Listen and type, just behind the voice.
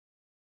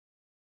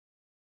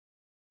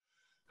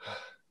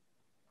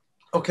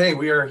Okay,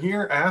 we are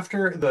here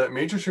after the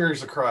Major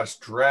Series Lacrosse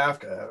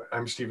Draft.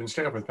 I'm Stephen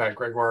Stamp with Pat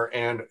Gregoire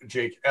and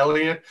Jake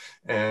Elliott,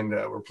 and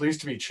we're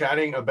pleased to be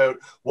chatting about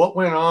what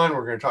went on.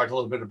 We're going to talk a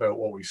little bit about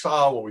what we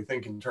saw, what we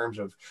think in terms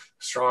of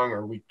strong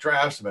or weak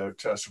drafts,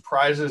 about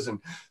surprises. And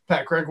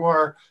Pat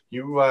Gregoire,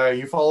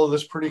 you follow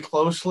this pretty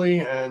closely,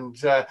 and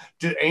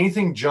did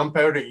anything jump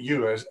out at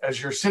you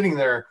as you're sitting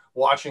there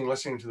watching,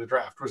 listening to the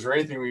draft? Was there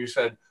anything where you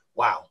said,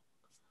 wow?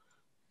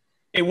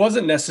 It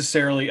wasn't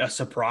necessarily a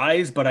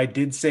surprise, but I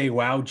did say,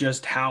 wow,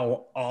 just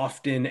how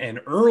often and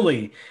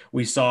early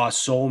we saw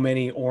so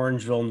many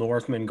Orangeville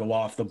Northmen go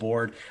off the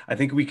board. I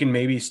think we can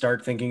maybe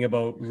start thinking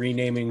about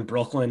renaming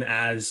Brooklyn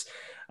as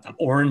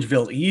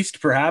Orangeville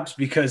East, perhaps,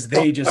 because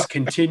they just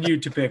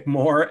continued to pick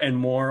more and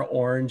more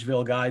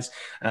Orangeville guys.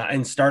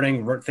 And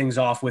starting things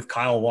off with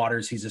Kyle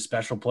Waters, he's a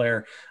special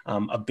player,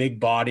 a big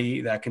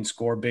body that can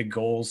score big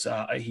goals.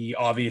 He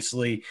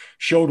obviously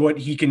showed what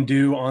he can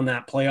do on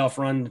that playoff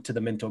run to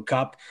the Minto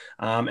Cup.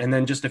 And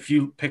then just a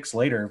few picks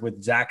later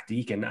with Zach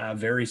Deacon, a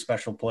very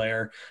special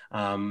player.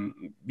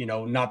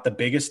 Not the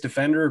biggest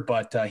defender,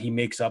 but he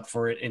makes up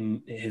for it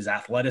in his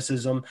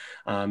athleticism,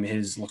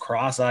 his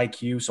lacrosse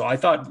IQ. So I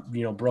thought,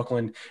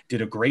 Brooklyn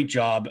did a great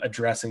job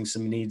addressing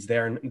some needs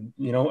there. And,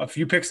 a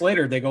few picks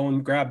later, they go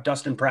and grab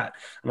Dustin Pratt,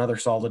 another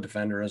solid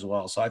defender as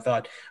well. So I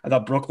thought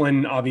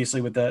Brooklyn, obviously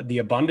with the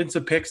abundance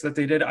of picks that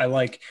they did, I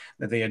like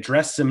that they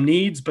addressed some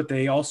needs, but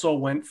they also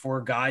went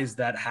for guys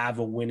that have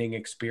a winning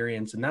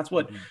experience. And that's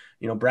what,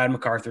 Brad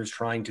MacArthur's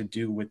trying to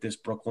do with this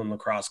Brooklyn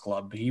Lacrosse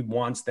Club. He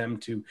wants them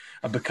to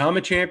become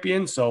a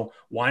champion. So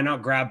why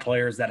not grab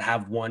players that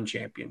have won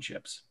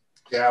championships?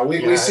 Yeah,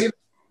 we see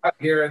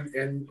here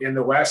in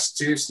the West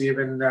too,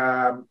 Stephen.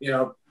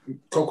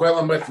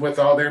 Coquitlam with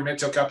all their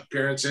Minto Cup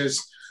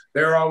appearances,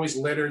 they're always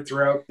littered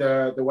throughout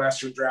the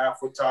Western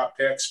draft with top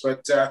picks.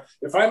 But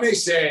if I may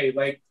say,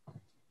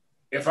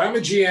 if I'm a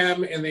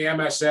GM in the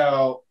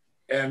MSL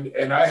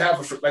and I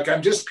have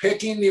I'm just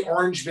picking the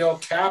Orangeville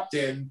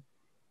captain,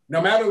 no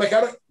matter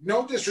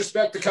no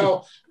disrespect to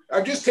Kyle,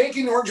 I'm just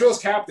taking Orangeville's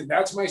captain.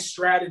 That's my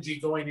strategy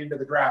going into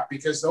the draft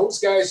because those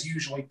guys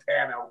usually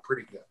pan out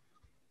pretty good.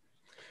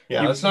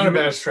 Yeah, that's not a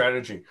bad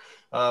strategy.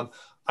 I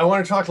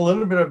want to talk a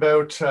little bit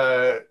about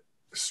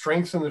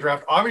strengths in the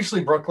draft.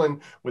 Obviously, Brooklyn,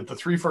 with the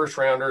 3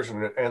 first-rounders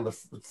and the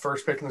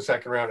first pick in the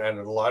second round, added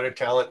a lot of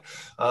talent.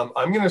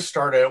 I'm going to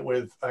start out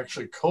with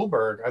actually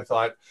Coburg. I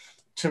thought,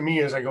 to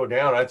me, as I go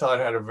down, I thought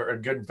had a very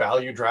good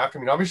value draft. I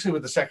mean, obviously,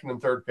 with the second and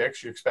third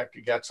picks, you expect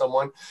to get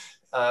someone.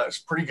 It's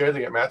pretty good.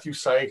 They got Matthew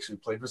Sykes, who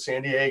played with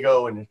San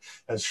Diego and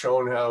has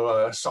shown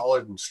how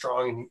solid and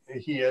strong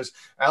he is.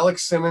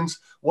 Alex Simmons,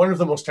 one of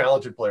the most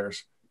talented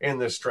players in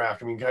this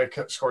draft. I mean, guy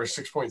scores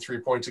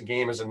 6.3 points a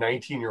game as a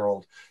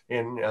 19-year-old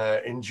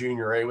in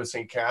junior A with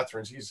St.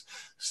 Catharines. He's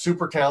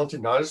super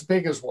talented, not as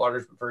big as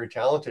Waters, but very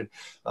talented.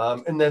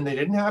 And then they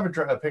didn't have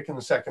a pick in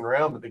the second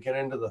round, but they get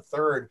into the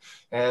third,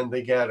 and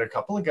they get a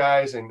couple of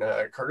guys, and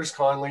Curtis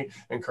Conley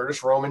and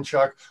Curtis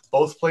Romanchuk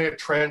both play at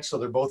Trent, so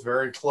they're both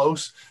very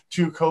close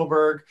to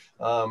Coburg,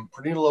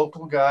 pretty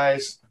local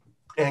guys.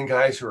 And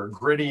guys who are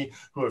gritty,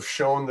 who have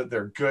shown that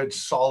they're good,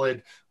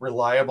 solid,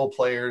 reliable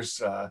players.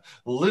 A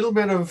little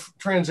bit of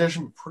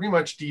transition, pretty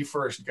much D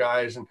first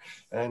guys,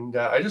 and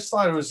I just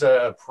thought it was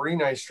a pretty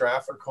nice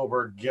draft for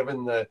Coburg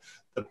given the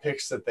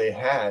picks that they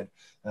had.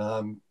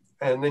 And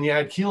then you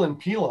had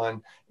Keelan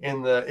Pilon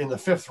in the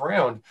 5th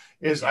round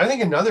is I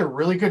think another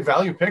really good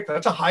value pick.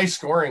 That's a high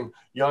scoring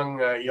young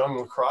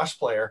lacrosse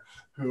player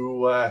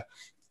who.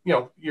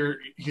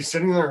 He's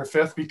sitting there in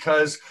 5th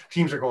because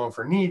teams are going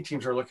for need.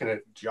 Teams are looking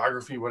at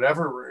geography,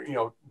 whatever.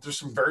 There's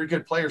some very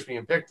good players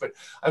being picked, but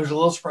I was a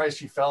little surprised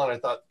he fell, and I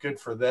thought good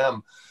for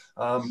them.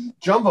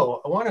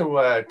 Jumbo, I want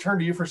to turn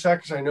to you for a second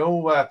because I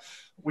know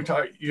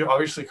you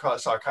obviously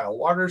saw Kyle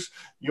Waters.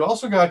 You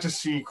also got to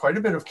see quite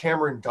a bit of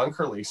Cameron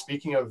Dunkerley.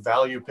 Speaking of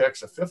value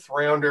picks, a 5th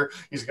rounder.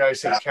 He's a guy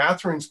St.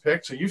 Catharines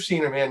picked. So you've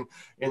seen him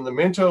in the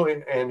Minto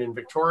and in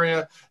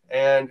Victoria,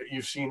 and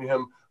you've seen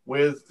him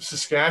with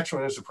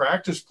Saskatchewan as a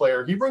practice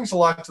player. He brings a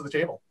lot to the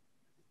table.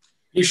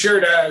 He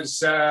sure does.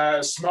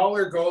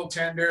 Smaller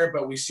goaltender,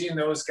 but we've seen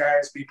those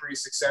guys be pretty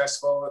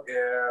successful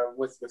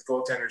with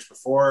goaltenders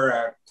before.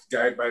 A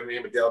guy by the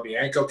name of Del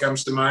Bianco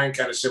comes to mind,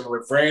 kind of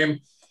similar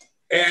frame.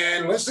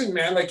 And listen,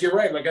 man, you're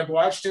right. I've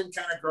watched him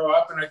kind of grow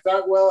up, and I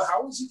thought, well,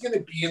 how is he going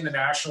to be in the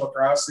National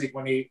Lacrosse League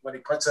when he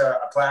puts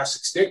a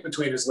plastic stick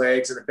between his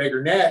legs and a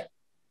bigger net?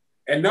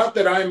 And not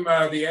that I'm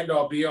the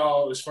end-all,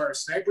 be-all as far as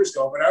snipers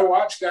go, but I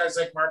watch guys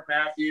like Mark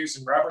Matthews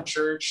and Robert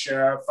Church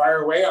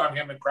fire away on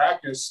him in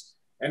practice,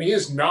 and he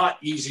is not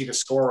easy to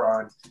score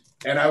on.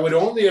 And I would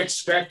only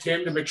expect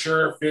him to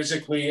mature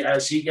physically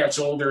as he gets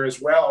older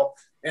as well.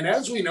 And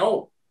as we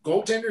know,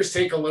 goaltenders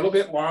take a little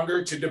bit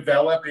longer to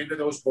develop into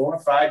those bona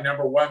fide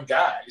number 1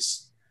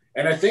 guys.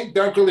 And I think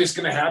Dunkerley is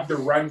going to have the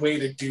runway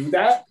to do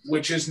that,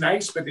 which is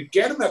nice. But to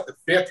get him at the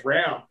 5th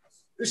round,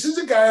 this is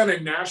a guy on a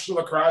National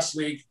Lacrosse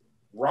League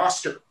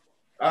roster.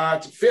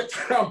 It's a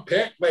 5th round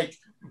pick.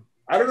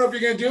 I don't know if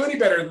you're going to do any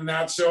better than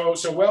that. So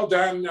well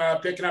done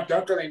picking up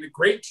Dunkerley, and a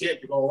great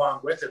kid to go along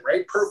with it,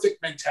 right?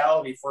 Perfect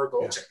mentality for a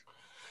goaltender.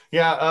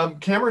 Yeah,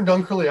 Cameron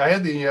Dunkerley, I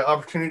had the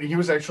opportunity. He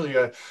was actually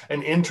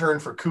an intern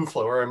for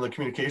Kufla, where I'm the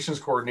communications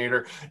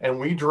coordinator, and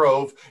we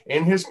drove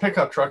in his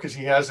pickup truck because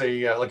he has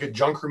a like a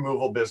junk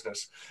removal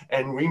business,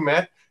 and we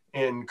met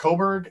in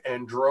Coburg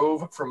and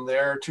drove from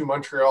there to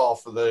Montreal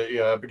for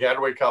the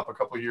Begataway Cup a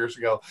couple of years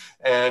ago.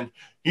 And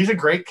he's a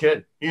great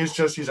kid. He's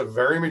a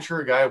very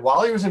mature guy.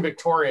 While he was in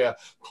Victoria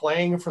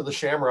playing for the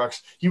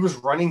Shamrocks, he was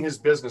running his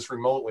business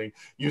remotely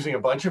using a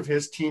bunch of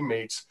his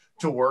teammates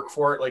to work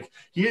for it. Like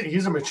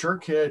he's a mature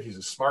kid. He's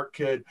a smart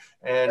kid,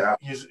 and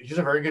he's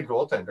a very good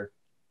goaltender.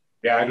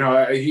 Yeah,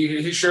 no,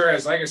 he sure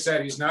is. Like I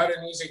said, he's not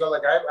an easy go.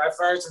 Like I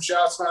fired some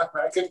shots,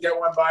 I couldn't get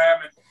one by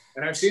him,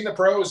 and I've seen the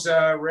pros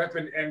rip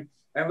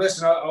and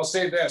listen. I'll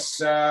say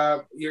this: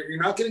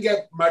 you're not going to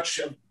get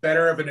much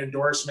better of an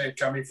endorsement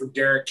coming from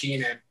Derek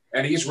Keenan,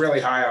 and he's really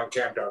high on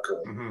Cam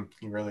Dunkerley. Mm-hmm.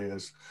 He really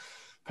is.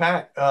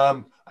 Pat,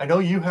 I know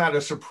you had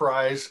a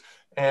surprise,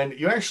 and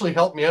you actually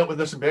helped me out with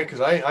this a bit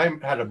because I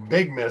had a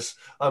big miss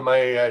on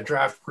my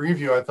draft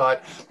preview. I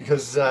thought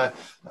because.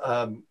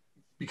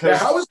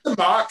 How was the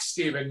mock,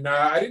 Stephen?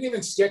 I didn't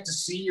even get to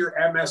see your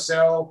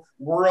MSL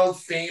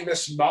world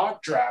famous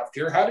mock draft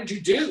here. How did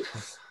you do?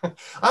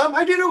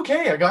 I did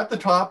okay. I got the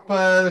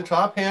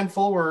top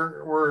handful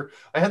were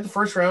I had the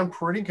first round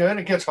pretty good.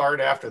 It gets hard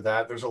after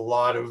that. There's a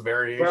lot of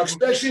variation. Well,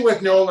 especially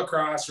with no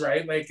lacrosse,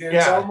 right? Like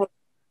it's almost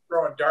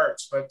throwing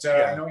darts, but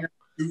I know you're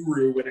a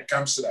guru when it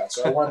comes to that.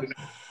 So I wanted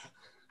to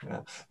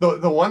know. Yeah.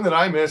 The one that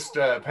I missed,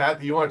 Pat,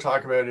 that you want to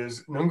talk about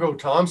is Nungo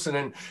Thompson,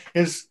 and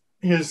his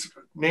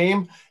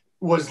name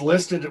was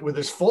listed with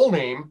his full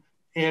name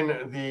in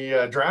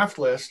the draft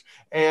list,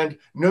 and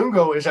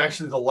Nungo is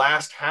actually the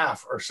last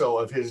half or so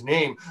of his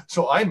name.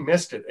 So I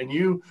missed it, and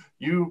you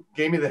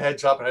gave me the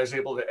heads up, and I was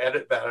able to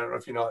edit that. I don't know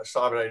if you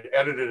saw it. I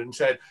edited it and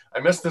said, I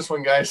missed this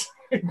one, guys.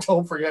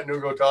 Don't forget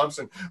Nungo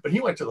Thompson. But he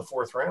went to the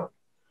 4th round.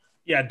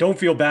 Yeah, don't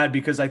feel bad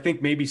because I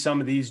think maybe some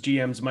of these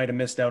GMs might have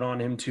missed out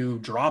on him too,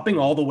 dropping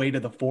all the way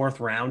to the 4th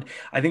round.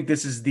 I think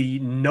this is the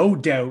no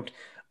doubt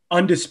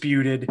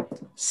undisputed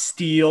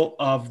steal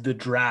of the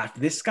draft.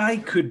 This guy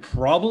could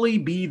probably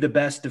be the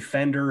best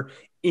defender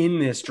in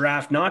this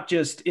draft, not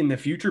just in the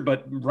future,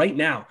 but right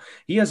now.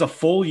 He has a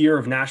full year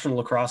of National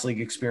Lacrosse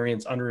League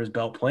experience under his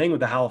belt playing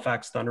with the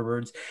Halifax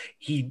Thunderbirds.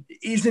 He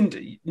isn't,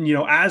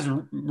 as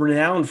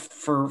renowned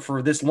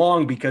for this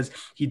long because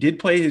he did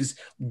play his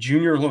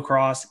junior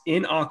lacrosse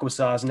in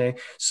Akwesasne.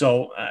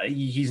 So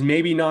he's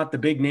maybe not the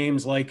big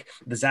names like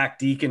the Zach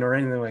Deacon or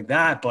anything like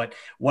that. But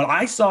what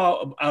I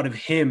saw out of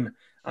him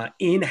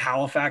in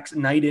Halifax,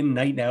 night in,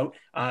 night out.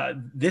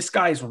 This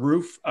guy's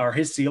roof or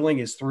his ceiling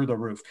is through the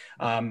roof.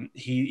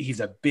 He's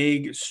a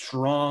big,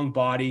 strong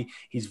body.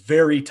 He's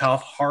very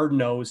tough, hard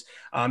nosed.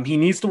 He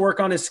needs to work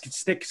on his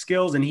stick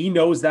skills, and he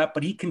knows that,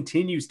 but he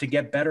continues to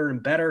get better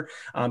and better,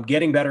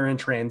 getting better in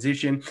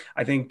transition.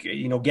 I think,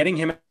 getting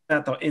him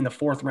in the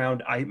 4th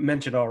round, I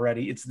mentioned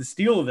already, it's the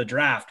steal of the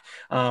draft.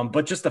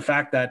 But just the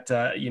fact that,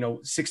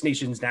 Six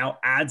Nations now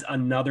adds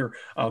another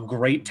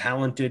great,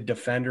 talented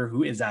defender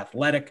who is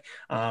athletic,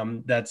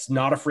 that's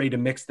not afraid to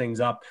mix things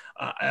up.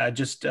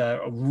 Just a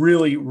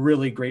really,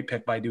 really great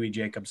pick by Dewey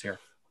Jacobs here.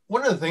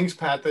 One of the things,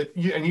 Pat, that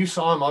you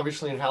saw him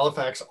obviously in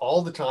Halifax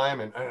all the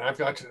time, and I've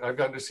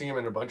gotten to see him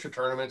in a bunch of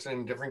tournaments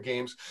and in different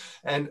games.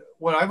 And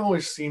what I've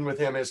always seen with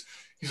him is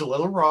he's a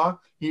little raw.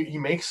 He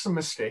makes some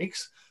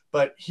mistakes,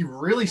 but he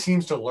really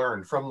seems to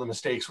learn from the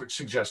mistakes, which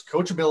suggests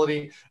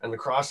coachability and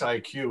lacrosse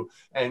IQ.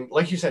 And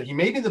like you said, he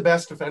may be the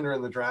best defender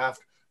in the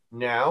draft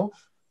now.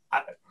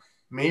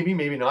 Maybe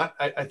not.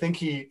 I think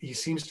he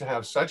seems to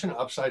have such an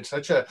upside,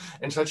 such a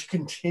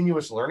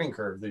continuous learning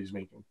curve that he's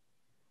making.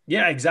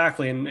 Yeah,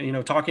 exactly.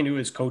 And, talking to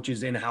his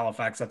coaches in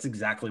Halifax, that's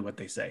exactly what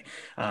they say.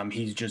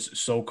 He's just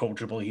so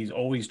coachable. He's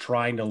always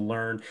trying to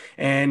learn.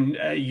 And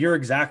you're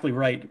exactly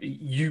right.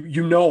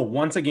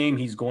 Once a game,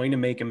 he's going to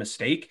make a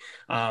mistake,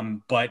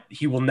 but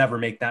he will never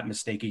make that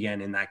mistake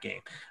again in that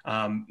game.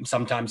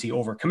 Sometimes he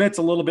overcommits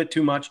a little bit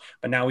too much,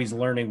 but now he's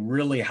learning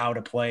really how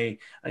to play,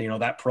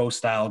 that pro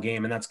style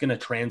game. And that's going to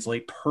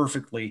translate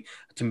perfectly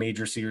to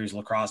major series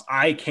lacrosse.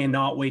 I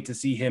cannot wait to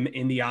see him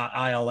in the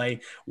ILA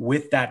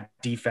with that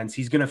defense.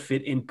 He's going to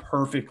fit in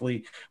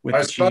perfectly with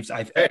the Chiefs.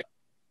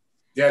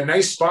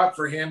 Nice spot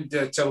for him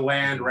to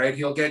land, right?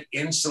 He'll get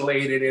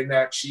insulated in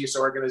that Chiefs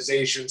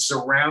organization,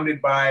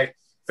 surrounded by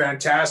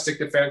fantastic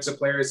defensive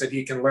players that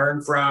he can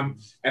learn from.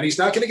 And he's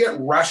not going to get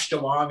rushed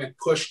along and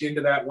pushed into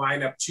that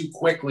lineup too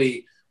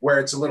quickly where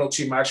it's a little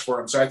too much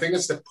for him. So I think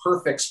it's the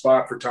perfect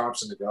spot for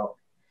Thompson to go.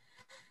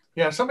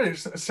 Yeah, somebody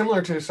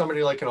similar to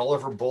somebody like an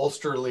Oliver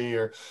Bolsterly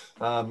or,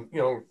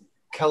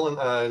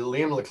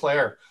 Liam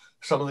Leclerc,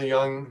 some of the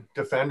young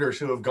defenders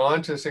who have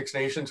gone to Six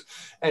Nations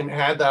and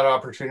had that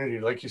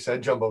opportunity, like you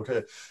said, Jumbo,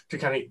 to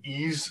kind of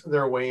ease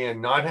their way in,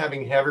 not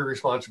having heavy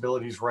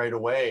responsibilities right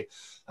away,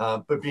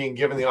 but being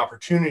given the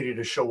opportunity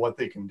to show what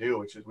they can do,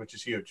 which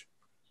is huge.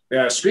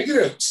 Yeah, speaking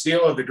of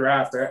steal of the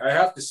draft, I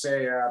have to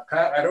say,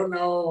 Pat, I don't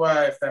know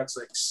if that's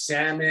like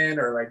salmon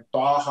or like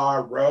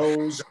Baja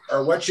Rose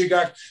or what you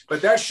got,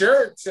 but that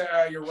shirt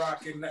you're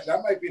rocking, that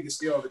might be the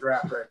steal of the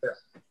draft right there.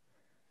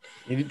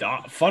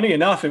 Funny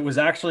enough, it was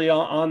actually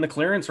on the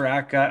clearance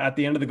rack at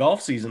the end of the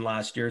golf season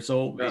last year.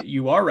 So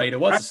you are right. It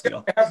was a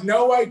steal. I have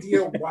no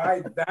idea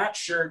why that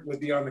shirt would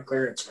be on the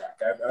clearance rack.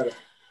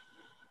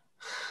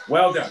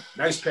 Well done.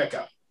 Nice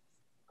pickup.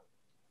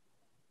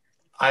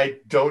 I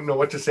don't know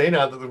what to say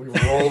now that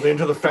we've rolled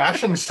into the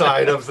fashion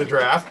side of the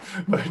draft.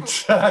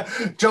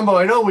 But Jumbo,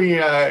 I know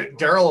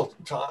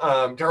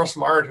Daryl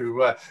Smart,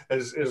 who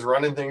is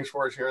running things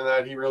for us here, and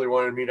that he really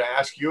wanted me to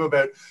ask you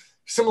about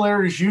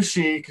similarities you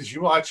see, because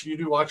you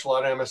do watch a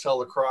lot of MSL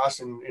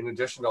lacrosse in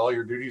addition to all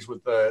your duties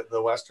with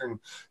the Western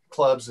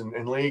clubs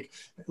and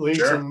leagues.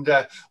 Sure.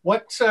 And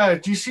what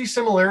do you see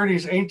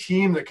similarities? A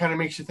team that kind of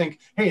makes you think,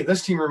 hey,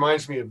 this team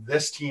reminds me of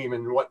this team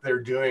and what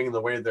they're doing and the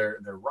way they're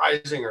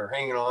rising or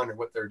hanging on and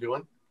what they're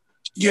doing?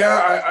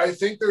 Yeah, I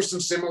think there's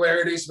some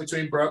similarities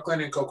between Brooklyn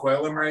and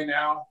Coquitlam right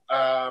now.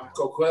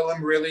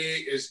 Coquitlam really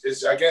is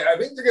I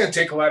think they're going to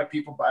take a lot of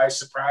people by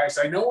surprise.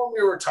 I know when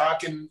we were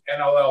talking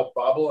NLL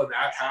bubble and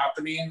that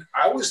happening,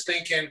 I was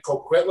thinking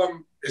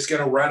Coquitlam is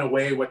going to run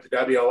away with the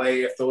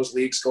WLA if those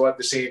leagues go at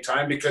the same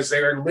time, because they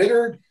are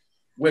littered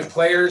with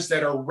players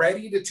that are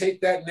ready to take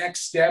that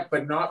next step,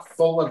 but not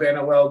full of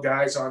NLL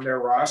guys on their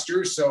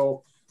roster.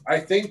 So I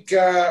think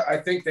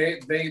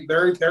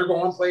they're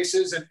going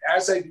places, and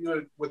as I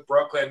do with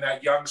Brooklyn,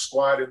 that young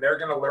squad, and they're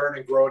going to learn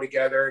and grow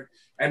together,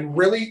 and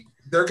really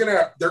they're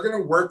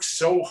gonna work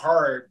so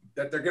hard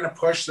that they're going to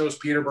push those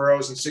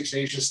Peterboroughs and Six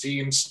Nations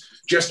teams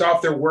just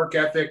off their work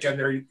ethic and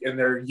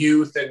their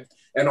youth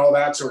and all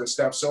that sort of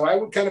stuff. So I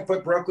would kind of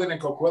put Brooklyn and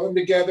Coquitlam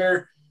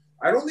together.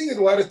 I don't think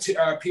a lot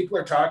of people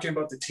are talking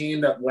about the team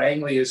that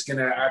Langley is going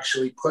to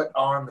actually put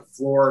on the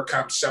floor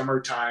come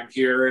summertime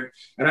here.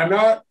 And I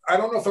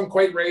don't know if I'm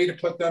quite ready to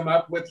put them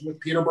up with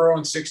Peterborough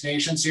and Six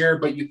Nations here,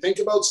 but you think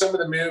about some of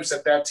the moves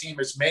that team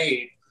has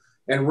made,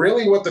 and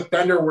really what the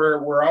Thunder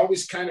were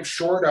always kind of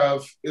short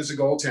of is a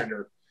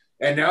goaltender.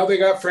 And now they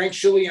got Frank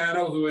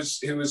Giuliano, who is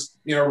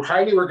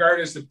highly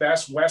regarded as the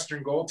best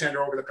Western goaltender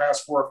over the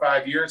past 4 or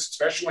 5 years,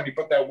 especially when you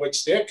put that wood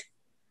stick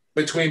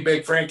between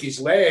Big Frankie's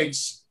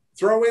legs.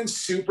 Throw in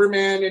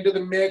Superman into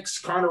the mix,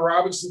 Connor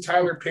Robinson,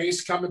 Tyler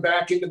Pace coming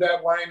back into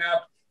that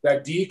lineup,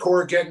 that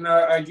D-core getting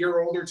a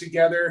year older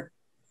together.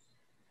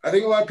 I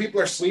think a lot of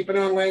people are sleeping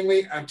on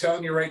Langley. I'm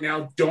telling you right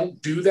now,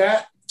 don't do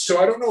that. So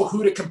I don't know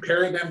who to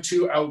compare them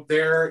to out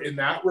there in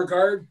that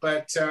regard,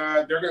 but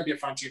they're going to be a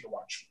fun team to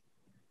watch.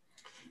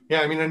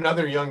 Yeah, I mean,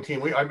 another young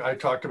team. I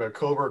talked about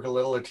Coburg a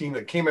little, a team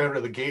that came out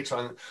of the gates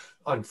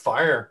on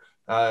fire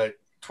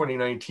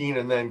 2019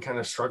 and then kind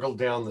of struggled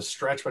down the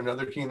stretch, but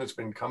another team that's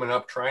been coming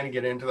up trying to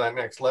get into that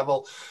next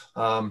level.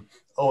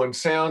 Owen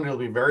Sound, it'll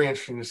be very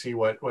interesting to see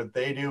what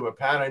they do. But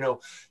Pat, I know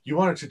you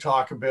wanted to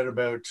talk a bit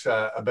about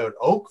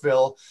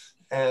Oakville,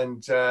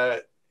 and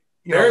they've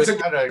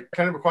had a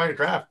kind of a quiet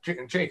draft.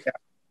 Jake. Yeah.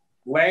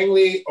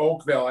 Langley,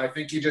 Oakville. I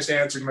think you just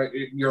answered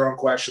your own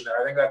question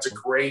there. I think that's a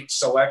great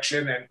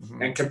selection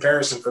and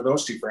comparison for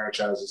those two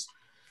franchises.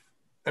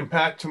 And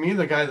Pat, to me,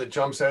 the guy that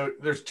jumps out,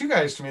 there's two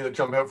guys to me that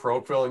jump out for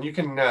Oakville, and you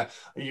can,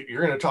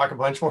 you're going to talk a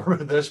bunch more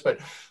about this, but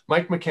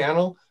Mike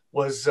McCannell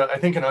was, I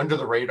think, an under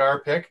the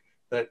radar pick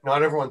that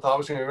not everyone thought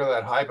was going to go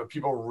that high, but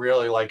people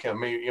really like him.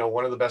 Maybe,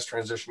 one of the best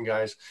transition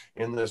guys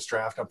in this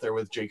draft up there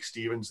with Jake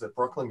Stevens that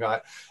Brooklyn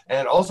got,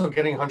 and also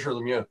getting Hunter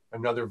Lemieux,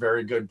 another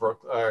very good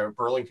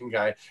Burlington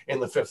guy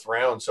in the 5th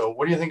round. So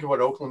what do you think of what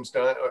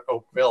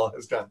Oakville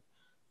has done?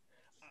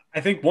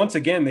 I think once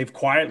again, they've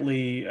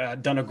quietly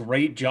done a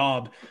great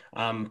job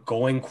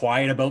going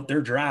quiet about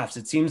their drafts.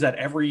 It seems that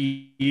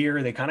every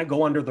year they kind of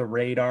go under the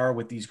radar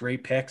with these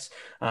great picks,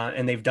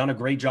 and they've done a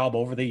great job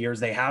over the years.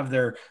 They have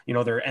their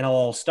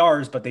NLL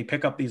stars, but they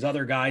pick up these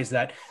other guys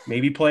that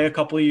maybe play a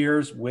couple of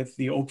years with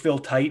the Oakville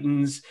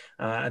Titans,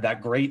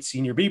 that great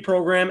Senior B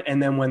program,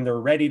 and then when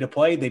they're ready to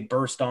play, they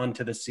burst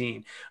onto the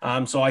scene.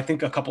 So I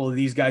think a couple of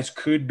these guys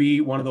could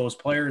be one of those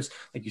players.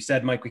 Like you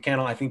said, Mike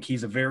McCannell, I think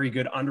he's a very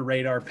good under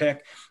radar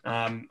pick. He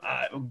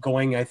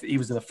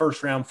was in the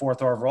 1st round,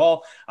 4th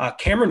overall.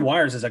 Cameron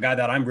Wires is a guy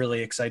that I'm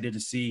really excited to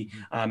see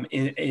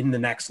in the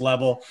next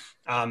level.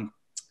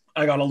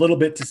 I got a little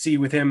bit to see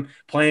with him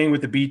playing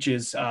with the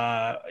Beaches.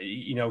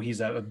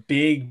 He's a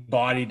big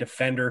body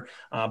defender,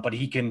 but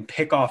he can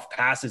pick off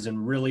passes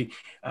and really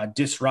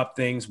disrupt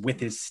things with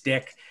his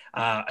stick.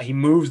 He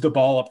moves the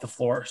ball up the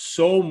floor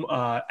so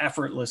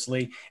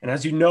effortlessly. And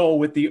as you know,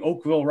 with the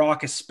Oakville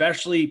Rock,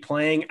 especially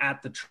playing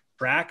at the track,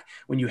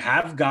 when you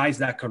have guys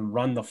that can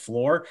run the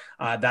floor,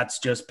 that's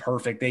just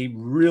perfect. They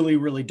really,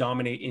 really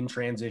dominate in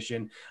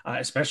transition,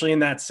 especially in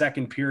that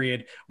second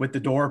period with the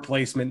door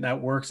placement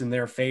that works in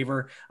their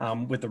favor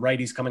with the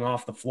righties coming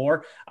off the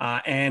floor.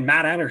 And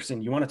Matt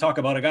Anderson, you want to talk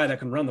about a guy that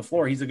can run the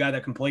floor. He's a guy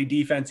that can play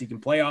defense. He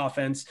can play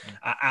offense,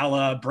 a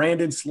la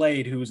Brandon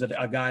Slade, who's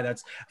a guy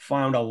that's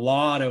found a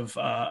lot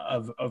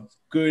of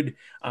good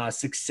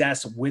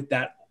success with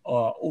that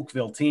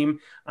Oakville team.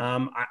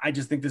 I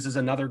just think this is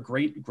another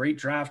great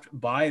draft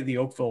by the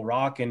Oakville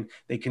Rock, and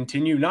they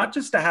continue not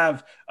just to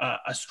have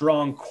a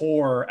strong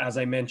core, as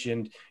I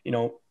mentioned,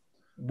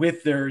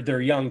 with their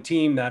young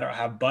team that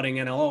have budding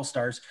NLL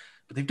stars,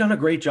 but they've done a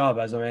great job,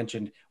 as I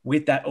mentioned,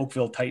 with that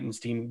Oakville Titans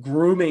team,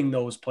 grooming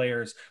those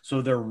players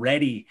so they're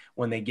ready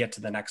when they get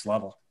to the next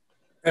level.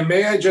 And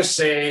may I just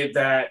say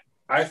that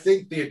I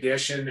think the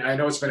addition, I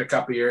know it's been a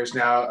couple of years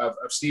now, of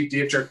Steve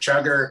Dietrich,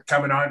 Chugger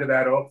coming onto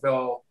that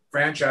Oakville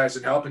franchise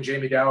and helping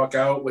Jamie Dowick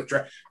out with,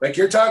 like,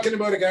 you're talking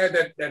about a guy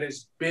that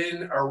has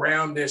been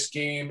around this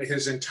game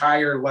his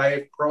entire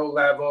life, pro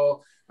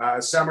level,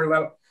 summer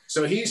level.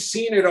 So he's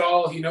seen it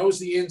all. He knows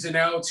the ins and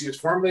outs. He was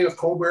formerly with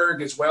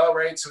Coburg as well,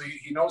 right? So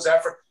he knows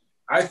that.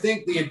 I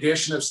think the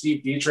addition of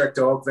Steve Dietrich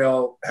to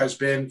Oakville has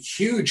been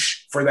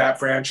huge for that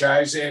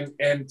franchise, and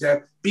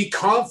be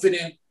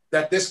confident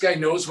that this guy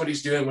knows what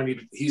he's doing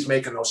when he's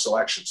making those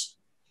selections.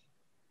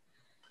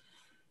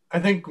 I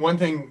think one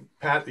thing,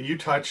 Pat, that you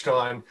touched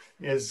on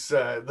is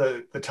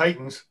the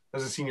Titans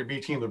as a senior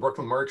B team, the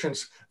Brooklyn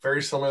Merchants,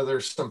 very similar.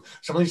 There's some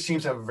of these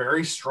teams have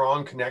very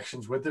strong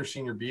connections with their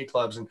senior B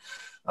clubs, and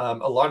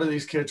a lot of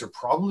these kids are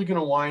probably going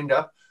to wind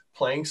up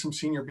playing some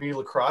senior B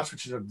lacrosse,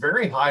 which is a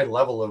very high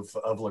level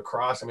of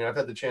lacrosse. I mean, I've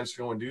had the chance to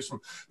go and do some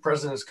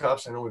President's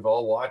Cups. I know we've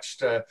all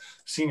watched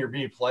senior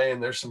B play,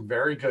 and there's some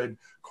very good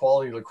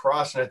quality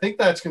lacrosse. And I think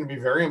that's going to be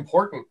very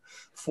important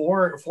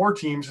for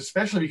teams,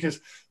 especially because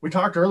we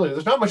talked earlier,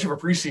 there's not much of a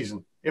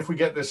preseason. If we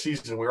get this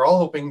season, we're all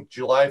hoping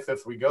July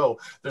 5th we go.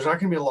 There's not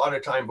going to be a lot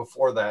of time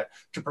before that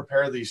to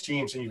prepare these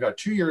teams. And you've got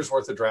 2 years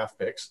worth of draft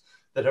picks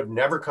that have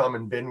never come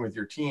and been with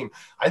your team.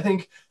 I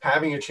think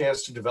having a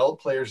chance to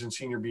develop players in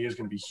senior B is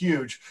going to be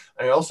huge.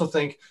 I also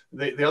think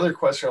the other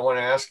question I want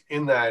to ask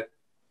in that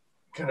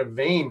kind of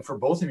vein for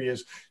both of you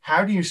is,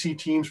 how do you see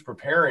teams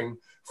preparing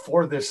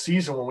for this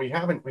season when we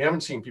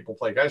haven't seen people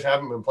play? Guys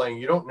haven't been playing.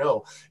 You don't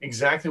know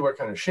exactly what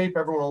kind of shape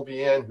everyone will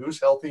be in, who's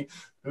healthy,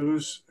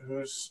 who's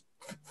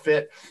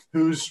fit,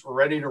 who's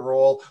ready to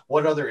roll,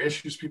 what other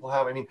issues people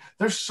have. I mean,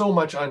 there's so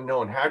much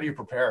unknown. How do you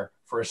prepare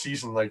for a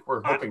season like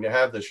we're hoping to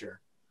have this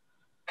year?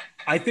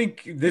 I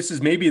think this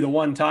is maybe the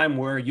one time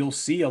where you'll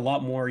see a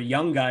lot more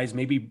young guys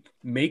maybe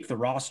make the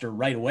roster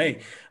right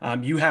away.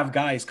 You have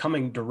guys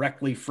coming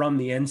directly from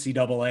the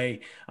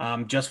NCAA,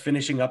 just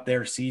finishing up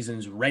their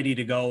seasons, ready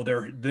to go.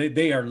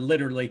 They are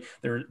literally,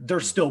 they're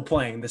still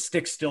playing. The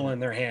stick's still in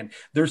their hand.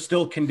 They're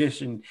still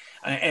conditioned.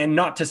 And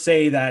not to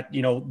say that,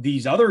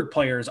 these other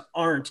players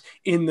aren't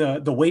in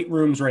the weight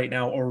rooms right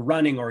now or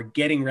running or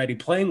getting ready,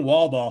 playing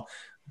wall ball.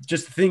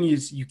 Just the thing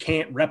is, you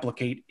can't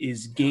replicate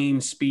is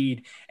game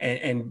speed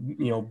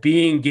and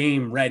being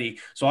game ready.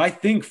 So I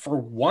think for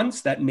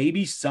once that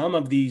maybe some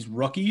of these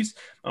rookies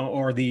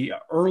or the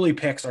early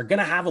picks are going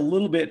to have a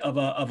little bit of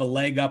a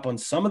leg up on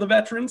some of the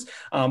veterans.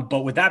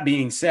 But with that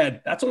being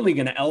said, that's only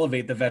going to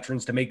elevate the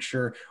veterans to make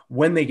sure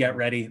when they get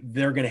ready,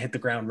 they're going to hit the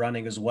ground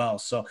running as well.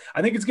 So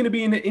I think it's going to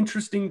be an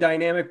interesting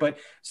dynamic. But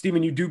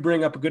Stephen, you do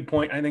bring up a good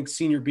point. I think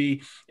senior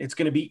B, it's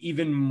going to be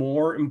even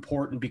more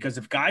important, because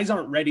if guys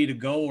aren't ready to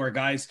go, or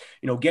guys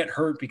get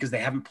hurt because they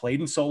haven't played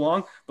in so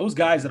long, those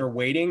guys that are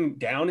waiting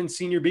down in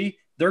senior B,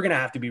 they're going to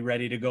have to be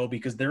ready to go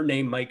because their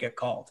name might get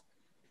called.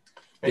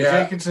 And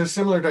yeah. Jake, it's a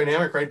similar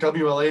dynamic, right?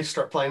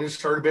 WLA planning to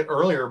start a bit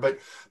earlier, but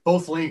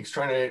both leagues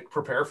trying to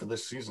prepare for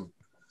this season.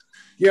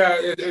 Yeah,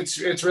 it's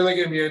really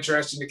going to be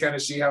interesting to kind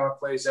of see how it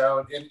plays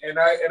out. And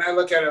I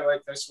look at it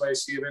like this way,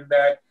 Stephen,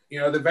 that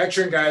the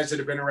veteran guys that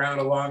have been around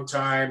a long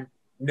time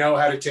know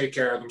how to take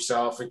care of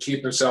themselves and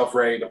keep themselves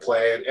ready to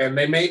play. And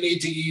they may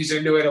need to ease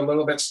into it a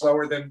little bit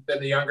slower than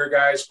the younger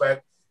guys,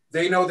 but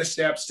they know the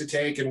steps to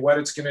take and what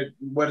it's going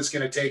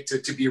to take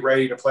to be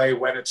ready to play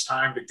when it's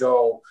time to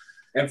go.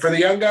 And for the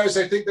young guys,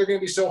 I think they're going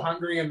to be so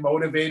hungry and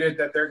motivated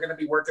that they're going to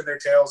be working their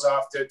tails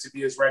off to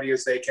be as ready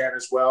as they can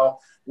as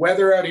well.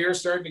 Weather out here is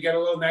starting to get a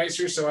little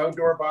nicer, so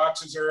outdoor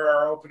boxes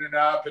are opening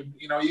up, and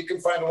you can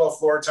find a little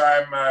floor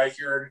time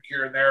here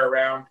and there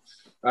around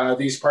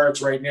these parts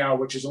right now,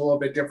 which is a little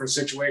bit different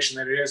situation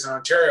than it is in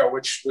Ontario,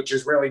 which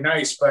is really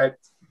nice. But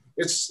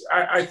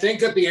I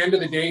think at the end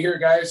of the day here,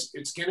 guys,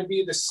 it's going to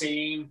be the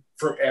same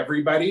for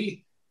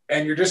everybody.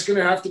 And you're just going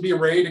to have to be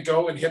ready to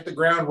go and hit the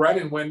ground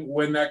running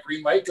when that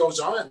green light goes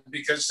on,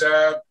 because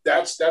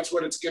that's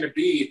what it's going to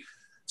be.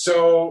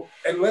 So,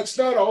 and let's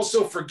not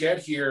also forget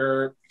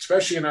here,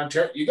 especially in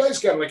Ontario, you guys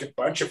got like a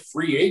bunch of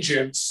free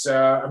agents.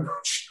 I'm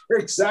not sure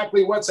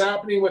exactly what's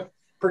happening with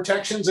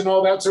protections and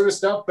all that sort of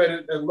stuff, but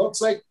it looks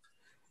like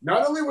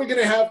not only are we going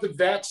to have the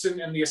vets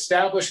and the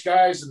established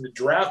guys and the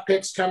draft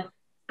picks come,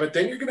 but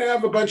then you're going to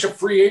have a bunch of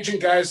free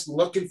agent guys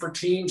looking for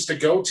teams to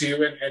go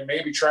to and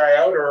maybe try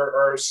out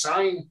or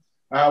sign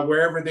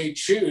wherever they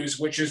choose,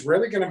 which is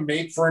really going to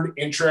make for an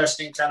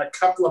interesting kind of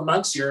couple of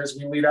months here as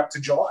we lead up to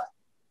July.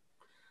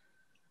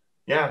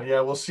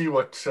 Yeah, we'll see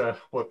what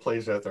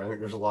plays out there. I think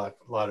there's a lot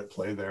at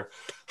play there.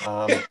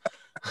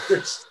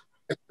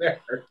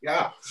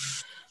 Yeah.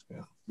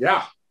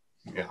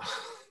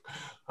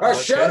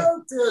 Shout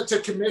out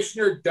to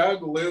Commissioner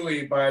Doug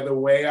Louie, by the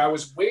way. I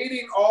was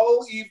waiting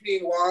all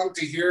evening long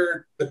to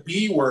hear the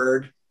B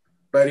word,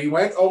 but he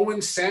went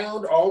Owen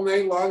sound all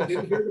night long.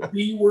 Didn't hear the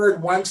B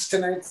word once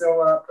tonight,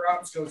 so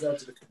props goes out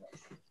to the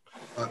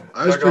commissioner.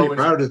 I was pretty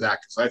proud of that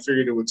because I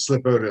figured it would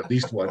slip out at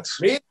least once.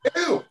 Me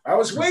too. I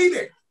was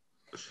waiting.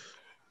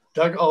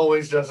 Doug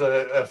always does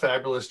a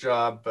fabulous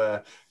job.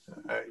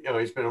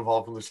 He's been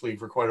involved in this league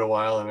for quite a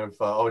while, and I've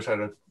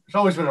it's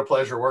always been a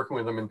pleasure working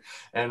with him,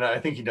 and I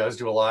think he does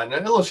do a lot. And a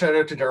little shout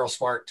out to Daryl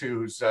Smart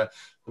too, who's the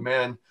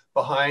man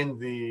behind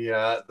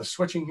the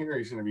switching here.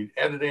 He's going to be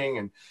editing,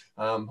 and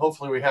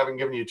hopefully we haven't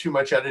given you too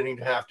much editing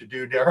to have to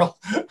do, Daryl.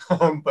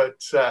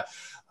 But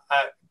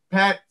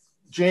Pat,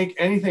 Jake,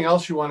 anything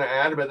else you want to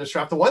add about this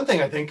draft? The one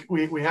thing I think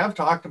we have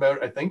talked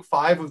about, I think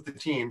 5 of the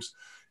teams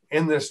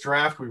in this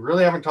draft. We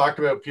really haven't talked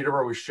about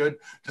Peterborough. We should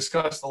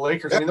discuss the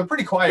Lakers. I mean, they're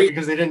pretty quiet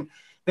because they didn't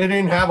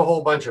have a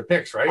whole bunch of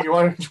picks, right? You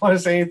want to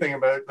say anything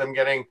about them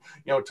getting,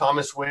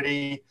 Thomas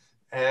Whitty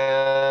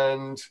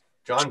and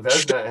John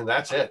Vesna, and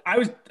that's it. I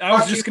was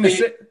just going to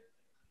say.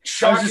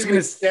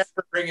 Shockingly,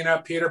 for bringing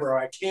up Peterborough.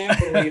 I can't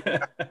believe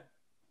that.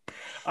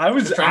 I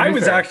was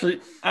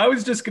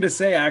just going to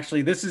say,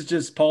 actually, this is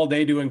just Paul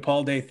Day doing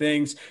Paul Day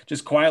things,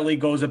 just quietly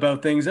goes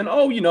about things and,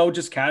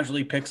 just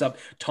casually picks up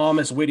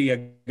Thomas Whitty,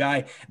 a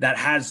guy that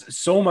has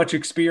so much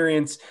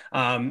experience.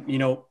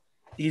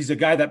 He's a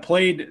guy that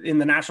played in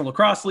the National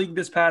Lacrosse League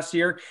this past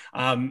year.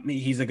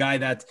 He's a guy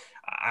that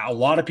a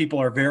lot of people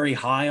are very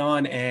high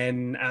on.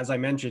 And as I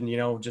mentioned, you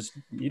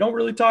don't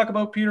really talk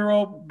about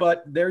Peterborough,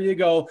 but there you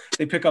go.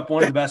 They pick up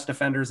one of the best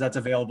defenders that's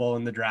available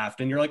in the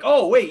draft. And you're like,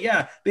 oh, wait,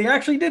 yeah, they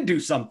actually did do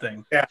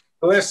something. Yeah.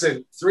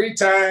 Listen,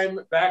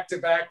 3-time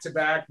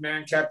back-to-back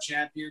Man Cup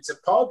champions.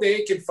 If Paul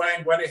Day can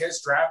find one of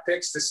his draft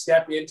picks to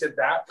step into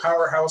that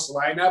powerhouse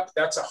lineup,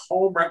 that's a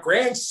home run,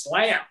 grand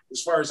slam,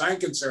 as far as I'm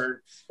concerned.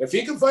 If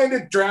he can find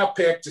a draft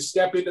pick to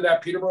step into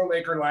that Peterborough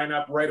Laker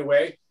lineup right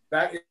away,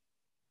 that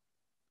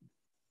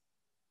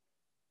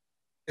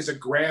is a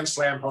grand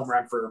slam home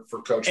run for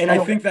Coach. And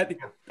I think that,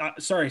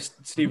 sorry,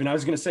 Stephen, I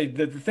was going to say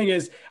the thing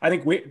is, I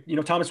think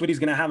Thomas Whitty's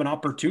going to have an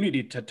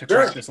opportunity to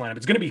crack this lineup.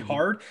 It's going to be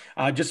hard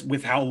just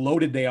with how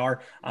loaded they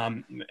are,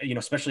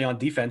 especially on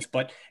defense,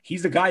 but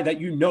he's the guy that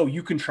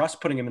you can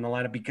trust putting him in the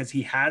lineup because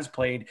he has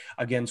played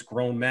against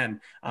grown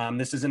men.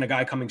 This isn't a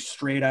guy coming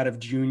straight out of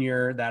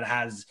junior that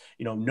has,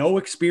 no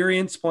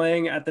experience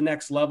playing at the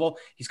next level.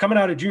 He's coming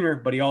out of junior,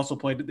 but he also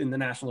played in the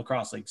National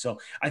Lacrosse League. So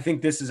I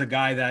think this is a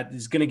guy that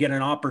is going to get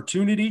an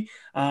opportunity.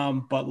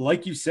 But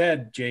like you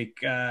said, Jake,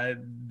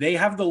 they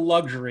have the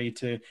luxury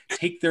to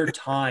take their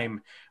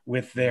time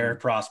with their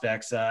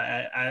prospects,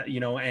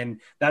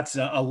 and that's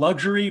a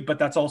luxury, but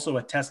that's also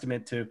a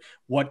testament to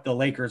what the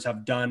Lakers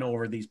have done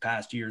over these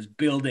past years,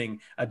 building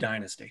a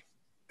dynasty.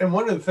 And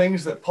one of the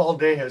things that Paul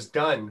Day has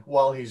done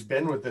while he's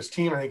been with this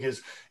team, I think,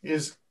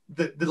 is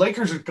the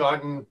Lakers have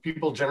gotten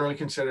people generally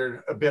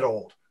considered a bit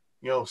old.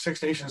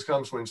 Six Nations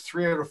comes, wins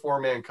 3 out of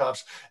 4 Man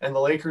Cups, and the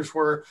Lakers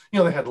were, they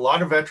had a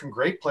lot of veteran,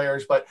 great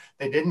players, but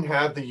they didn't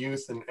have the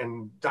youth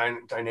and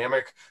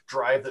dynamic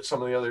drive that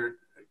some of the other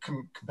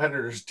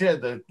competitors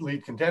did, the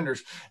lead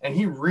contenders. And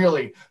he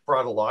really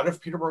brought a lot of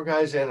Peterborough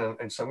guys in,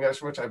 and some guys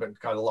from which I've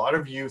got a lot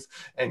of youth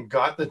and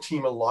got the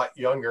team a lot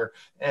younger.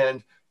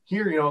 And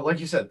here, like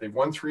you said, they've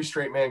won 3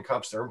 straight Man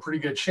Cups. They're in pretty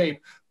good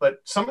shape, but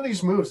some of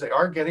these moves, they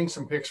are getting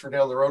some picks for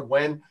down the road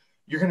when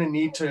you're going to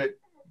need to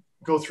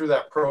go through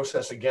that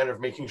process again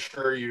of making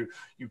sure you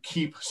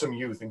keep some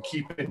youth and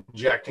keep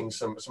injecting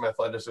some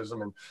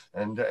athleticism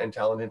and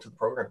talent into the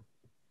program.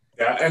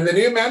 Yeah, and the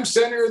new MEM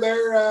Center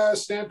there,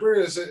 Stamper,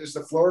 is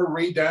the floor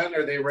redone?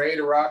 Are they ready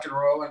to rock and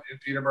roll in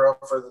Peterborough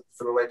for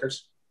the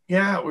Lakers?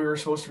 Yeah, we were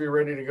supposed to be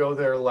ready to go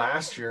there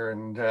last year,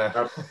 and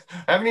I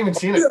haven't even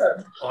seen it,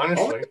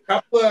 honestly.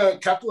 A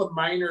couple of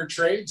minor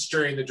trades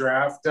during the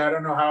draft. I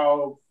don't know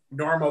how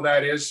normal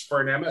that is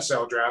for an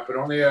MSL draft, but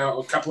only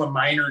a couple of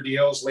minor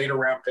deals, later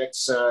round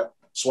picks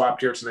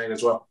swapped here tonight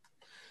as well.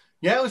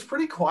 Yeah, it was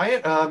pretty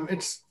quiet.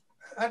 It's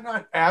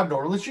not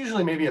abnormal. It's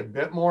usually maybe a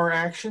bit more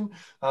action.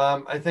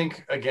 I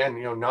think,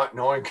 again, not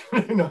knowing,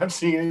 not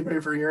seeing anybody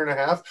for a year and a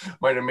half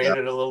might have made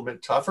it a little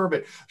bit tougher,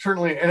 but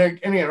certainly, and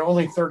again,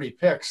 only 30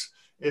 picks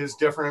is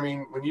different. I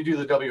mean, when you do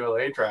the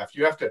WLA draft,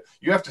 you have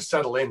to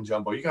settle in,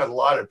 Jumbo. You got a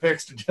lot of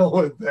picks to deal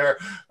with there.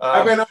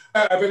 I've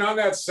been on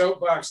that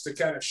soapbox to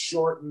kind of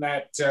shorten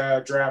that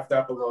draft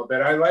up a little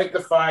bit. I like the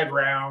 5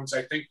 rounds.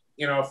 I think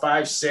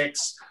 5,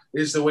 6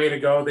 is the way to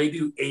go. They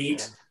do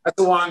 8.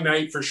 That's a long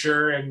night for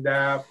sure.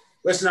 And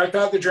listen, I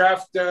thought the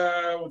draft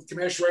with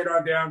Commish right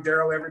on down,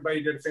 Daryl,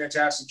 everybody did a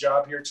fantastic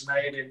job here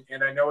tonight.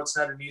 And I know it's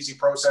not an easy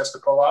process to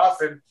pull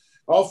off. And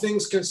all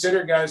things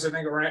considered, guys, I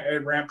think it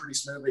ran pretty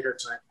smoothly here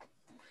tonight.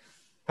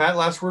 Pat,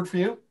 last word for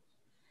you.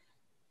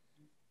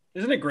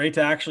 Isn't it great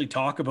to actually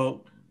talk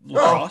about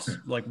lacrosse,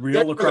 like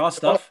real lacrosse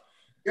stuff?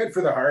 Good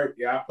for the heart,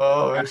 yeah.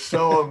 Oh, it's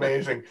so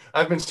amazing.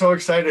 I've been so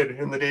excited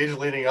in the days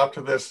leading up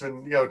to this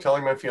and,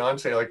 telling my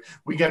fiance, like,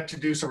 we get to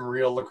do some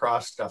real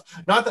lacrosse stuff.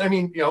 Not that,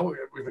 we've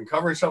been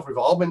covering stuff. We've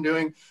all been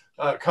doing,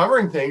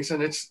 covering things,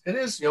 and it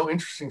is,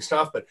 interesting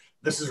stuff, but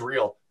this is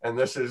real. And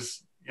this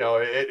is,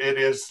 it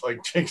is,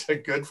 like Jake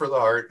said, good for the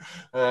heart.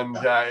 And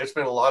it's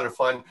been a lot of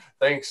fun.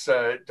 Thanks,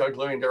 Doug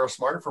Louie and Daryl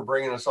Smart for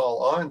bringing us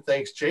all on.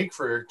 Thanks, Jake,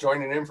 for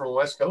joining in from the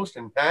West Coast,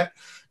 and Pat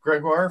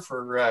Gregoire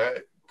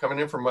for coming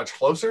in from much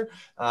closer.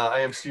 I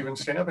am Steven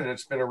Stamp, and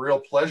it's been a real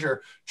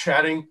pleasure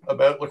chatting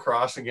about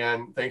lacrosse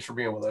again. Thanks for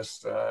being with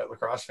us,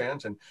 lacrosse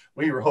fans, and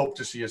we hope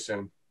to see you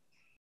soon.